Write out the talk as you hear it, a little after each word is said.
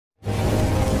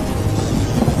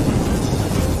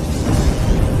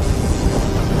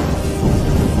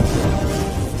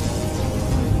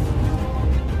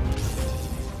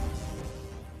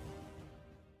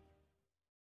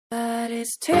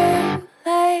it's too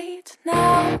late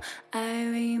now. I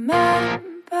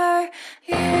remember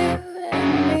you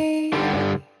and me,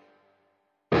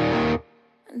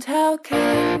 and how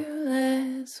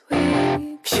careless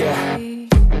we could be.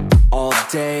 All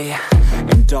day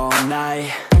and all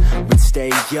night, we'd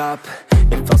stay up,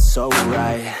 it felt so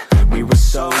right. We were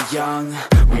so young,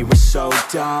 we were so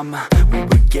dumb. We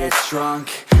would get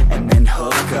drunk and then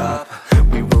hook up.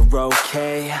 We were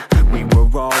okay, we were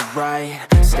alright,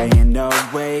 staying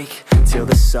awake till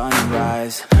the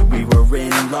sunrise. We were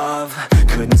in love,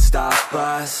 couldn't stop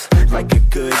us, like a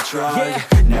good drug,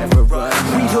 never run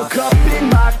off. We'd hook up in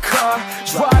my car,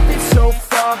 driving so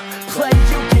far, play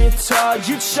your guitar,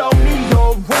 you'd show me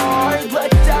your art.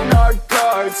 Let down our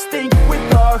guards, think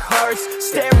with our hearts,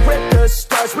 stare at the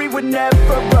stars. We were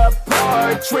never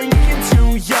apart, drinking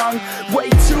too young, way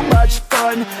too much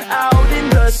fun, out in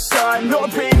the sun,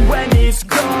 hoping when it's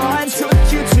gone.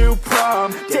 Took you to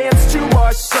prom, dance to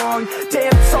our song,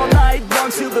 dance all night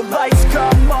long till the lights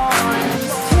come on.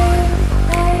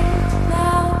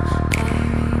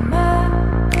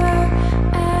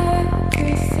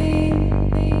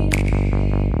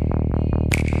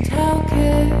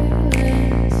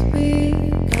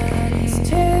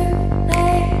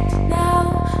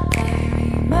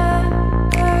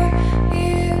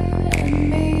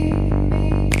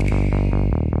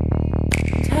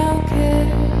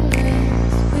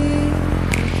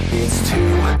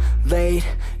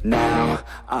 Now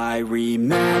I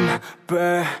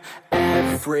remember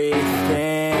everything,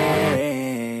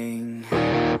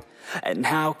 and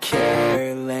how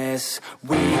careless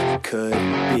we could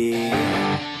be,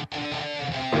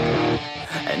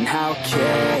 and how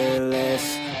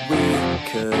careless we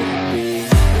could be,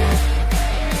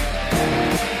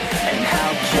 and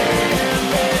how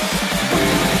careless we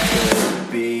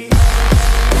could be.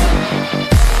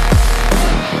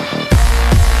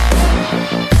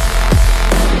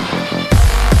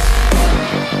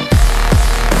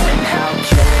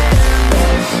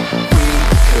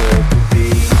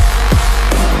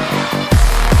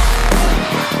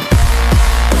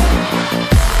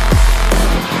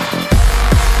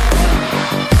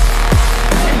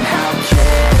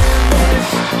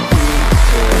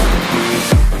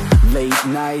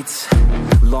 Nights,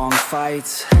 long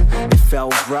fights, it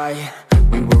felt right,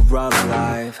 we were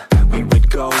alive. We would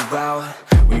go out,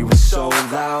 we were so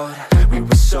loud, we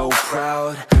were so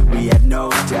proud, we had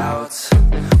no doubts.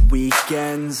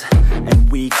 Weekends and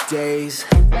weekdays,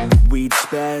 we'd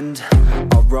spend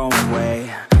our own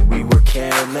way. We were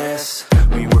careless,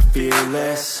 we were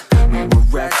fearless, we were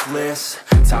reckless,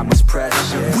 time was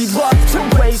precious. We loved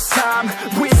to waste time,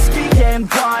 whiskey and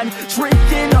wine,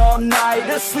 drinking all night,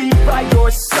 asleep by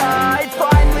your side.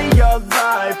 Finally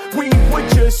alive, we would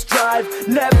just drive,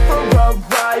 never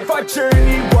arrive. Our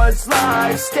journey was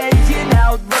live, staying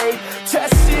out late,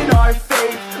 testing our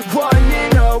fate,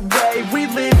 running away. We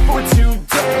live for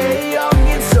today, young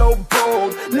and so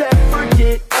bold, never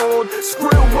get old.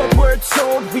 Screw what we're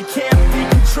told, we can't be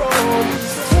controlled.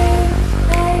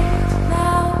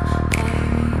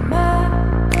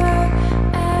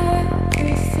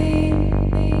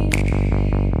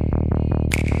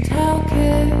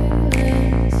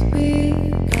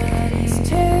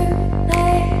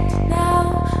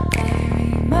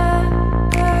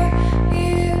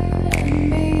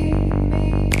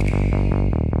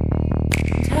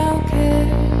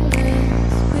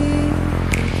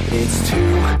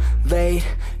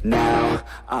 Now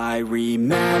I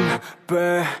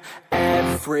remember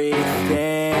everything,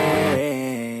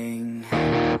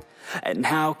 and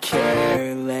how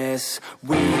careless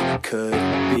we could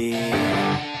be,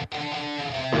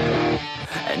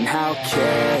 and how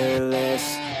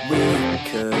careless we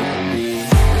could be,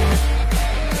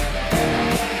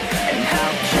 and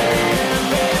how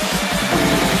careless we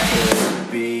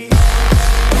could be.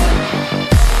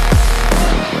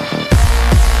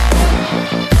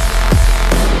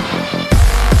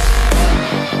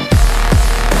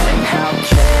 And how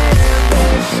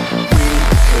careless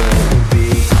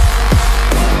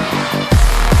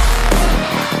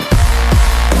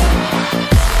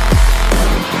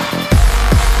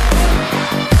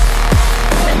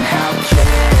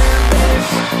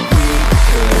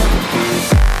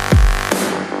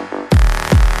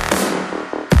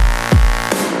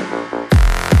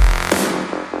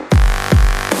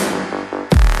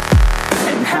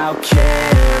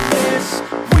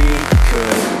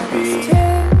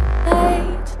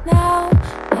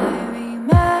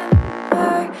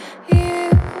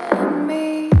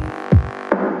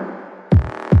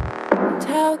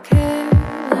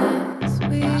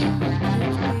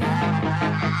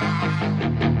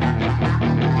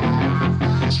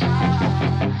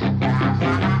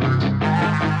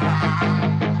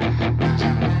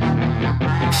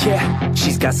Yeah,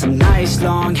 she's got some nice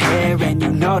long hair, and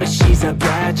you know that she's a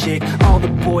bad chick. All the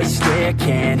boys stare,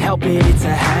 can't help it, it's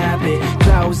a habit.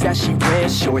 Clothes that she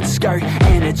wears, short skirt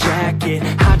and a jacket.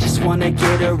 I just wanna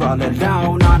get her all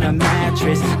alone on a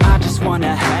mattress. I just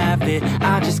wanna have it,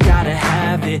 I just gotta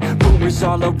have it. Rumors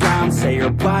all around say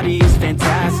her body is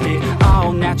fantastic.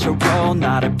 All natural,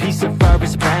 not a piece of fur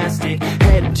is plastic.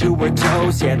 Head to her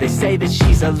toes, yeah, they say that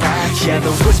she's a latch. Yeah,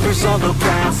 the whispers all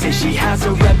around say she has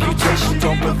a reputation.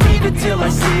 Don't believe it till I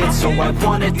see it, so I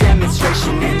want a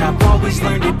demonstration. And I've always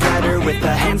learned it better with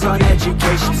a hands-on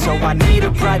education. So I need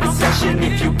a private session,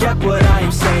 if you get what I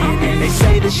am saying. And they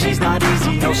say that she's not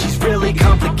easy, no, she's really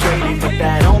complicated. But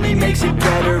that only makes it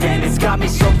better, and it's got me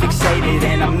so fixated.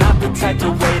 And I'm not the type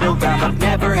to wait around, I've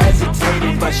never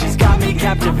hesitated. But she's got me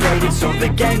captivated, so the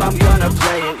game, I'm gonna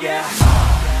play it, yeah.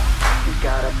 She's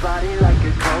got a body like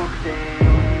a coke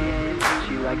thing.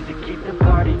 She likes to keep the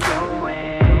party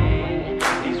going.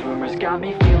 These rumors got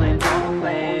me feeling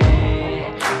lonely.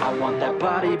 I want that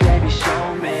body, baby,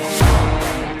 show me.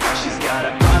 She's got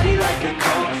a body like a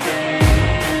coke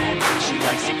thing. She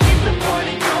likes to keep the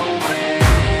party going.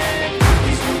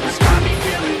 These rumors got me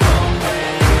feeling lonely.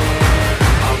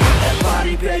 I want that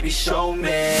body, baby, show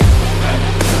me.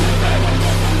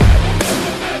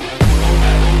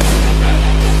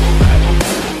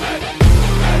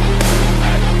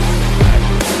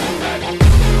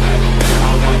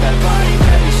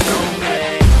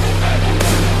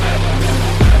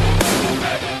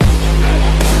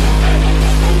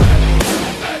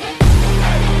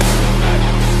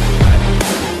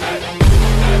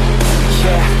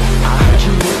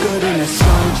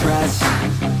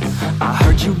 I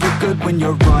heard you look good when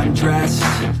you're undressed.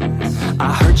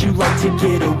 I heard you like to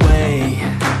get away.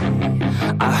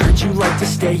 I heard you like to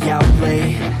stay out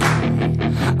late.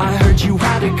 I heard you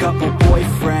had a couple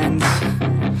boyfriends.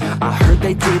 I heard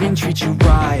they didn't treat you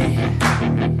right.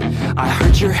 I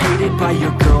heard you're hated by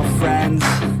your girlfriends,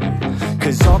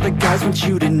 'cause all the guys want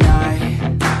you tonight.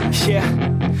 Yeah,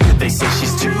 they say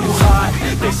she's too hot,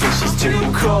 they say she's too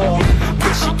cold.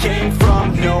 Where she came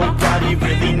from, nobody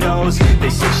really knows. They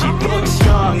say she looks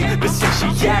young, but say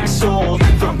she acts old.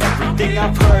 From everything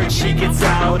I've heard, she gets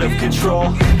out of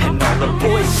control. And all the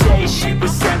boys say she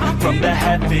was sent from the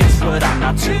heavens, but I'm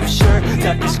not too sure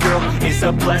that this girl is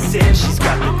a blessing. She's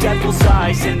got the devil's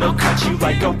eyes, and they'll cut you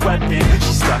like a weapon.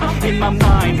 She's stuck in my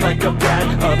mind like a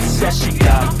bad obsession.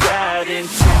 Got bad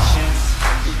intentions.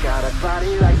 She's got a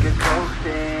body like a coke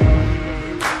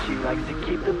thing. She likes to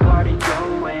keep the party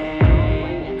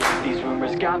going. These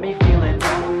rumors got me feeling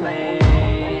lonely.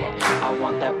 I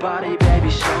want that body, baby,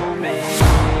 show me.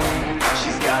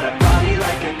 She's got a body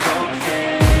like a coke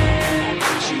thing.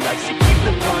 She likes to keep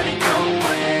the party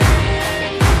going.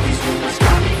 These rumors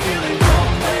got me feeling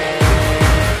lonely.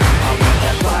 I want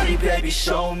that body, baby,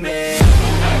 show me.